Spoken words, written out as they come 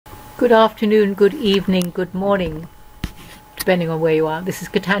Good afternoon, good evening, good morning, depending on where you are. This is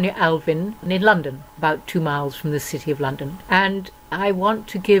Catania Alvin in London, about 2 miles from the City of London. And I want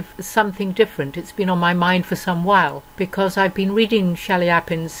to give something different. It's been on my mind for some while because I've been reading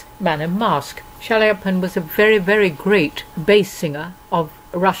Chaliapin's Man in Mask. Chaliapin was a very, very great bass singer of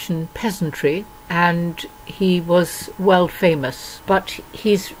Russian peasantry, and he was world famous. But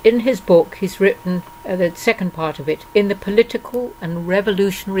in his book, he's written the second part of it, in the political and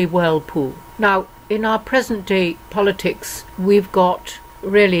revolutionary whirlpool. Now, in our present day politics, we've got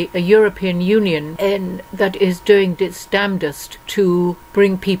really a European Union that is doing its damnedest to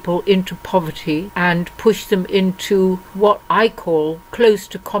bring people into poverty and push them into what I call close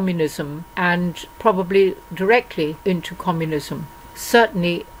to communism, and probably directly into communism.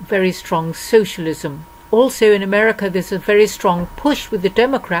 Certainly very strong socialism. Also in America there's a very strong push with the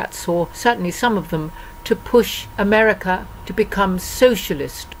Democrats, or certainly some of them, to push America to become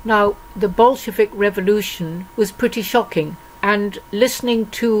socialist. Now, the Bolshevik revolution was pretty shocking, and listening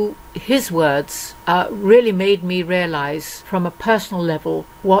to his words really made me realize from a personal level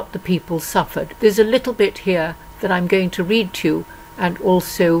what the people suffered. There's a little bit here that I'm going to read to you, and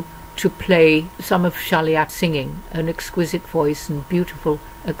also to play some of Chaliapin singing, an exquisite voice and beautiful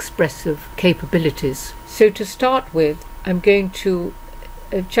expressive capabilities. So to start with, I'm going to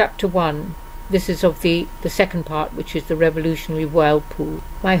chapter 1. This is of the second part, which is the revolutionary whirlpool.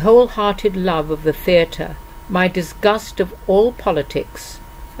 My wholehearted love of the theatre, my disgust of all politics,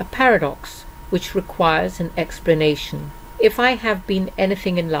 a paradox which requires an explanation. If I have been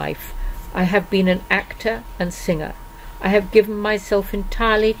anything in life, I have been an actor and singer. I have given myself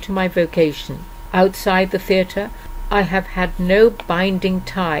entirely to my vocation. Outside the theatre, I have had no binding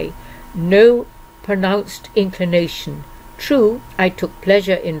tie, no pronounced inclination. True, I took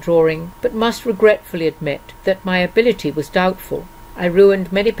pleasure in drawing, but must regretfully admit that my ability was doubtful. I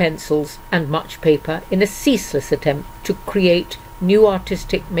ruined many pencils and much paper in a ceaseless attempt to create new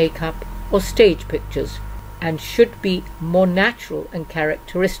artistic make-up or stage pictures, and should be more natural and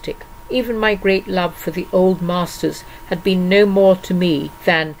characteristic. Even my great love for the old masters had been no more to me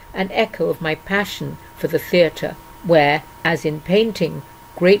than an echo of my passion for the theatre, where, as in painting,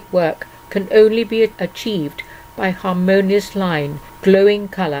 great work can only be achieved by harmonious line, glowing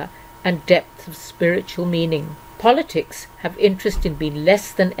colour, and depth of spiritual meaning. Politics have interested me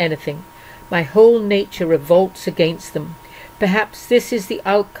less than anything. My whole nature revolts against them. Perhaps this is the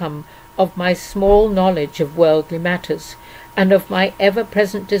outcome of my small knowledge of worldly matters, and of my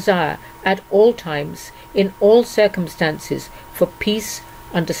ever-present desire at all times, in all circumstances, for peace,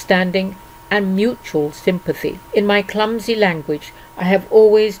 understanding, and mutual sympathy. In my clumsy language, I have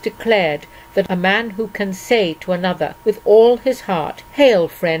always declared that a man who can say to another with all his heart, "Hail,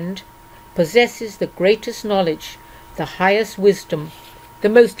 friend," possesses the greatest knowledge, the highest wisdom, the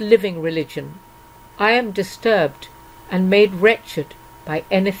most living religion. I am disturbed and made wretched by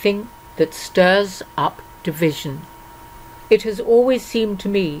anything that stirs up division. It has always seemed to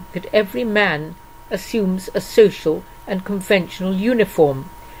me that every man assumes a social and conventional uniform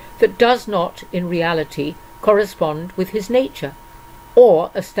that does not, in reality, correspond with his nature,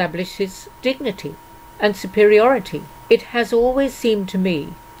 or establish his dignity and superiority. It has always seemed to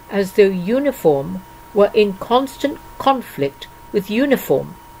me as though uniform were in constant conflict with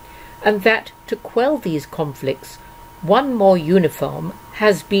uniform, and that to quell these conflicts, one more uniform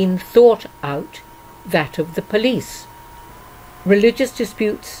has been thought out, that of the police. Religious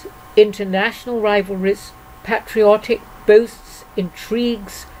disputes, international rivalries, patriotic boasts,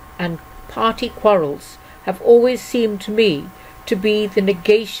 intrigues, and party quarrels have always seemed to me to be the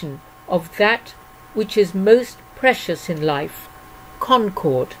negation of that which is most precious in life,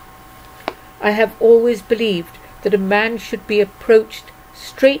 concord. I have always believed that a man should be approached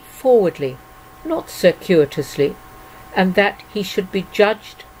straightforwardly, not circuitously, and that he should be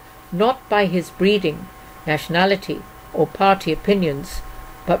judged not by his breeding, nationality, or party opinions,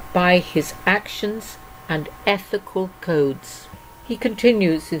 but by his actions and ethical codes. He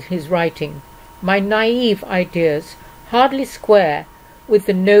continues in his writing, my naive ideas hardly square with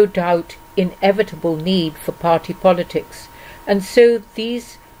the no doubt inevitable need for party politics, and so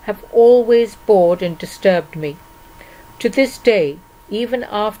these have always bored and disturbed me. To this day, even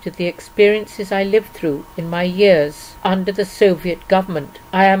after the experiences I lived through in my years under the Soviet government,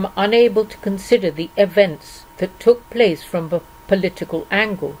 I am unable to consider the events that took place from a political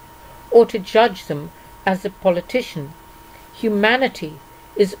angle, or to judge them as a politician. Humanity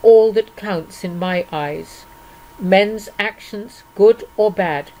is all that counts in my eyes. Men's actions, good or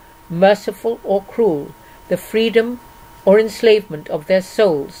bad, merciful or cruel, the freedom or enslavement of their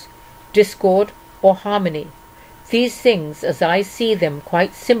souls, discord or harmony, These things, as I see them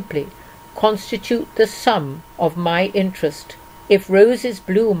quite simply, constitute the sum of my interest. If roses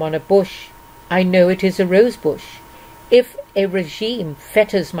bloom on a bush, I know it is a rose bush. If a regime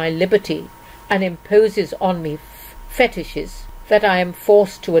fetters my liberty and imposes on me fetishes that I am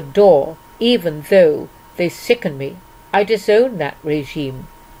forced to adore, even though they sicken me, I disown that regime,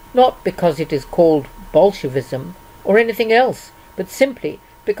 not because it is called Bolshevism or anything else, but simply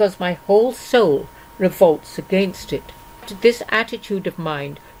because my whole soul revolts against it. This attitude of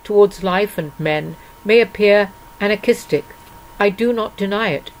mine towards life and men may appear anarchistic. I do not deny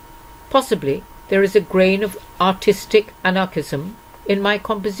it. Possibly there is a grain of artistic anarchism in my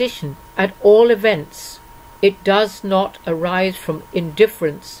composition. At all events, it does not arise from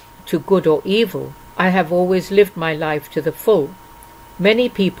indifference to good or evil. I have always lived my life to the full. Many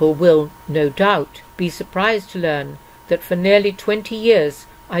people will, no doubt, be surprised to learn that for nearly 20 years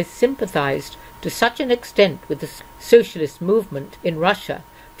I sympathized to such an extent with the socialist movement in Russia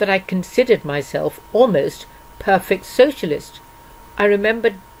that I considered myself almost perfect socialist. I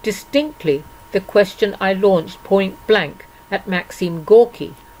remember distinctly the question I launched point blank at Maxim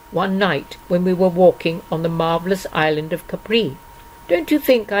Gorky one night when we were walking on the marvellous island of Capri. Don't you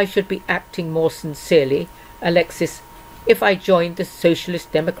think I should be acting more sincerely, Alexis, if I joined the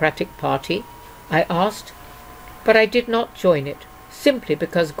Socialist Democratic Party? I asked. But I did not join it, simply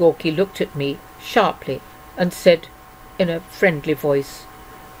because Gorky looked at me sharply and said in a friendly voice,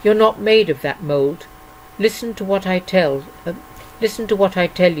 "You're not made of that mould. Listen to what I tell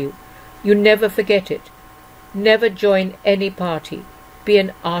you. You never forget it. Never join any party. Be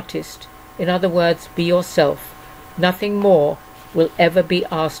an artist. In other words, be yourself. Nothing more will ever be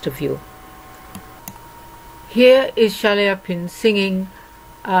asked of you." Here is Chaliapin singing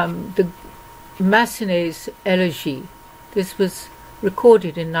the Massenet's Élégie. This was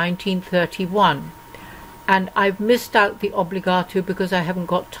recorded in 1931, and I've missed out the obligato because I haven't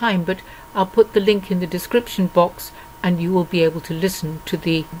got time, but I'll put the link in the description box and you will be able to listen to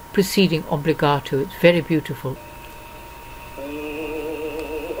the preceding obligato. It's very beautiful.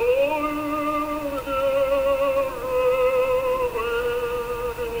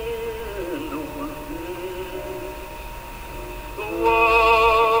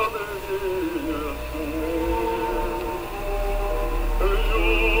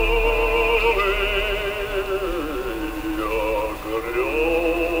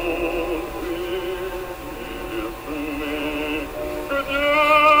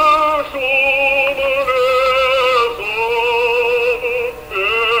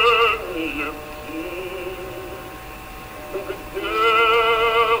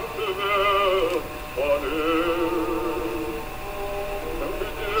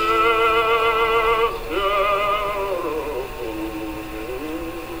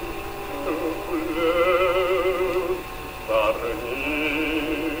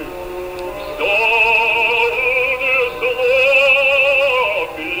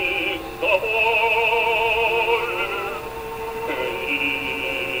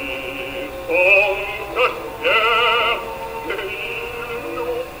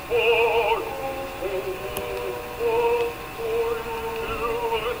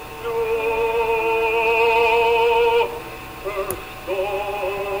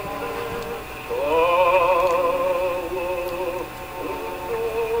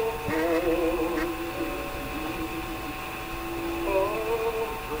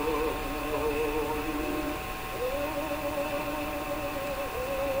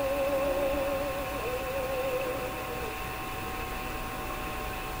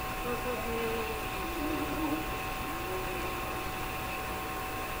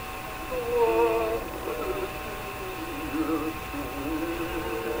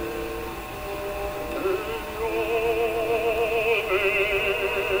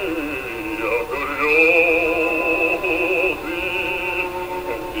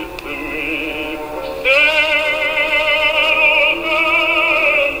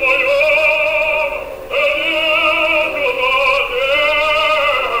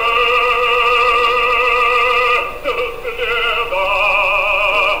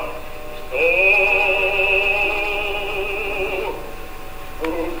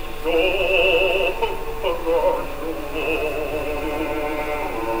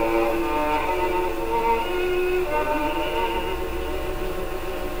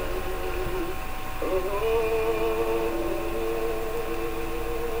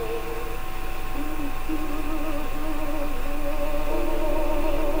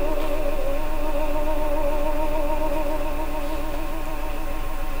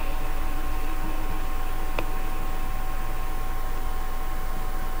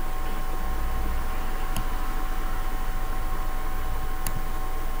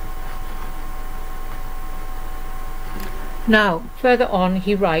 Now, further on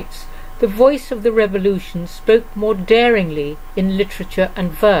he writes, "The voice of the revolution spoke more daringly in literature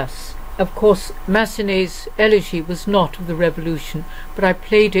and verse." Of course, Massenet's Élégie was not of the revolution, but I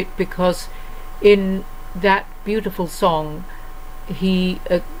played it because in that beautiful song he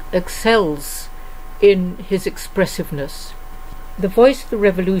excels in his expressiveness. The voice of the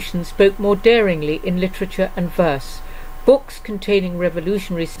revolution spoke more daringly in literature and verse. Books containing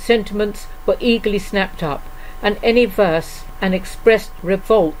revolutionary sentiments were eagerly snapped up, and any verse and expressed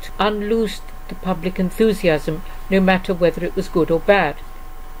revolt unloosed the public enthusiasm, no matter whether it was good or bad.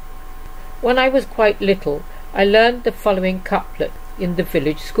 When I was quite little, I learned the following couplet in the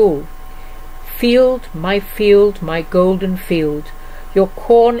village school. Field, my golden field, your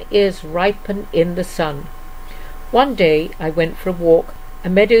corn ears ripen in the sun. One day I went for a walk. A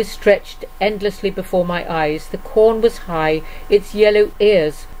meadow stretched endlessly before my eyes. The corn was high, its yellow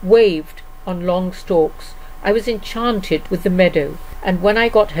ears waved on long stalks. I was enchanted with the meadow, and when I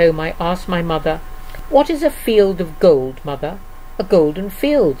got home I asked my mother, "What is a field of gold, mother?" "A golden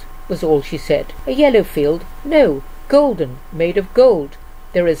field," was all she said. "A yellow field?" "No, golden, made of gold.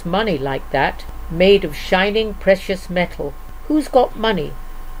 There is money like that, made of shining precious metal." "Who's got money?"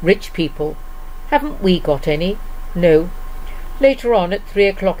 "Rich people." "Haven't we got any?" "No." Later on, at 3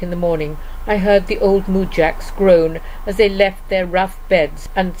 o'clock in the morning, I heard the old mujaks groan as they left their rough beds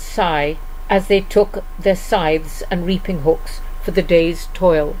and sigh as they took their scythes and reaping hooks for the day's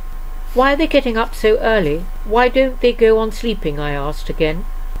toil. "Why are they getting up so early? Why don't they go on sleeping?" I asked again.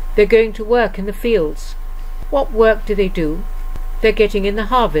 "They're going to work in the fields." "What work do they do?" "They're getting in the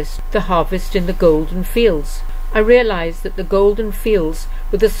harvest in the golden fields." I realized that the golden fields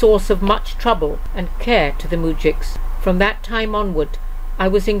were the source of much trouble and care to the mujiks. From that time onward, I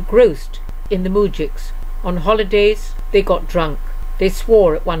was engrossed in the mujiks. On holidays, they got drunk. They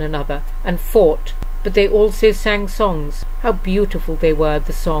swore at one another and fought, but they also sang songs. How beautiful they were,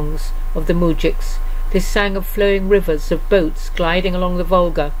 the songs of the mujiks. They sang of flowing rivers, of boats gliding along the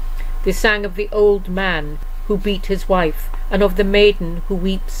Volga. They sang of the old man who beat his wife, and of the maiden who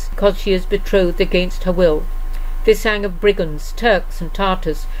weeps because she is betrothed against her will. They sang of brigands, Turks and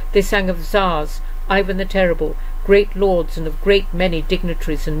Tartars. They sang of Tsars, Ivan the Terrible, great lords, and of great many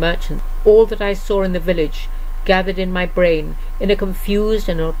dignitaries and merchants. All that I saw in the village gathered in my brain in a confused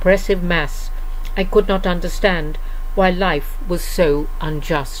and oppressive mass. I could not understand why life was so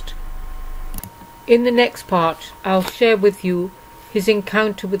unjust. In the next part, I'll share with you his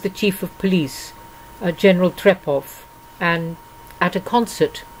encounter with the Chief of Police, General Trepov, and at a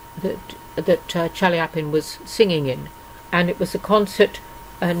concert that Chaliapin was singing in. And it was a concert,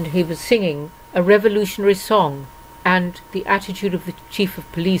 and he was singing a revolutionary song, and the attitude of the Chief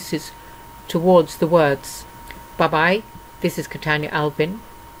of Police is towards the words. Bye-bye, this is Catania Alvin,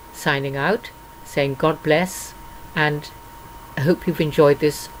 signing out, saying God bless, and I hope you've enjoyed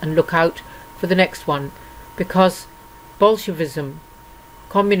this, and look out for the next one, because Bolshevism,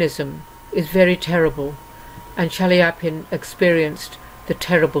 communism, is very terrible, and Chaliapin experienced the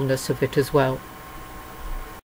terribleness of it as well.